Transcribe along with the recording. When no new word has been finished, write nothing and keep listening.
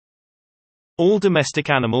All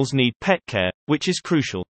domestic animals need pet care, which is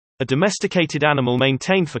crucial. A domesticated animal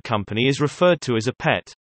maintained for company is referred to as a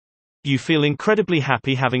pet. You feel incredibly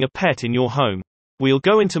happy having a pet in your home. We'll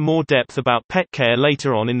go into more depth about pet care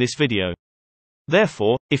later on in this video.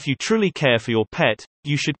 Therefore, if you truly care for your pet,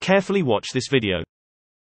 you should carefully watch this video.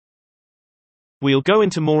 We'll go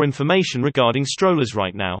into more information regarding strollers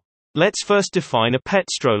right now. Let's first define a pet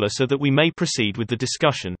stroller so that we may proceed with the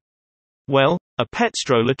discussion. Well, a pet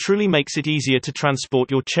stroller truly makes it easier to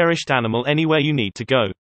transport your cherished animal anywhere you need to go.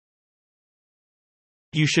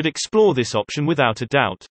 You should explore this option without a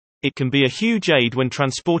doubt. It can be a huge aid when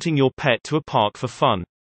transporting your pet to a park for fun.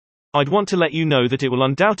 I'd want to let you know that it will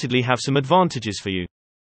undoubtedly have some advantages for you.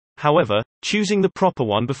 However, choosing the proper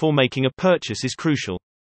one before making a purchase is crucial.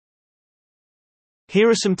 Here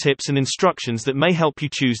are some tips and instructions that may help you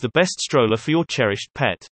choose the best stroller for your cherished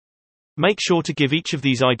pet. Make sure to give each of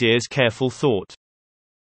these ideas careful thought.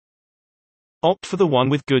 Opt for the one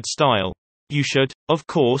with good style. You should, of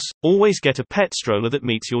course, always get a pet stroller that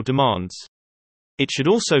meets your demands. It should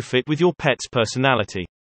also fit with your pet's personality.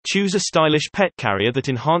 Choose a stylish pet carrier that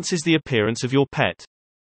enhances the appearance of your pet.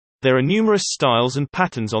 There are numerous styles and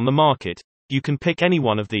patterns on the market. You can pick any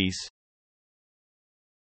one of these.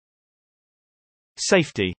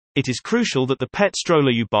 Safety. It is crucial that the pet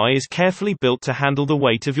stroller you buy is carefully built to handle the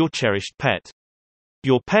weight of your cherished pet.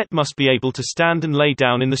 Your pet must be able to stand and lay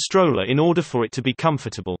down in the stroller in order for it to be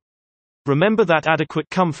comfortable. Remember that adequate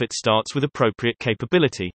comfort starts with appropriate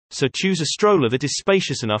capability, so choose a stroller that is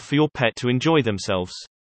spacious enough for your pet to enjoy themselves.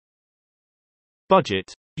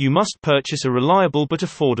 Budget. You must purchase a reliable but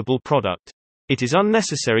affordable product. It is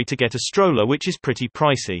unnecessary to get a stroller which is pretty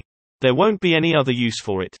pricey. There won't be any other use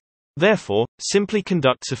for it. Therefore, simply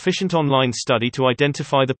conduct sufficient online study to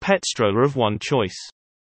identify the pet stroller of one choice.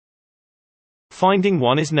 Finding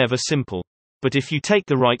one is never simple. But if you take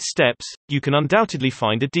the right steps, you can undoubtedly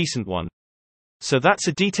find a decent one. So that's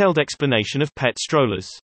a detailed explanation of pet strollers.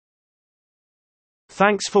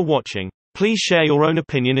 Thanks for watching. Please share your own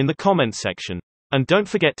opinion in the comment section. And don't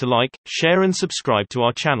forget to like, share and subscribe to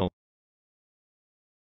our channel.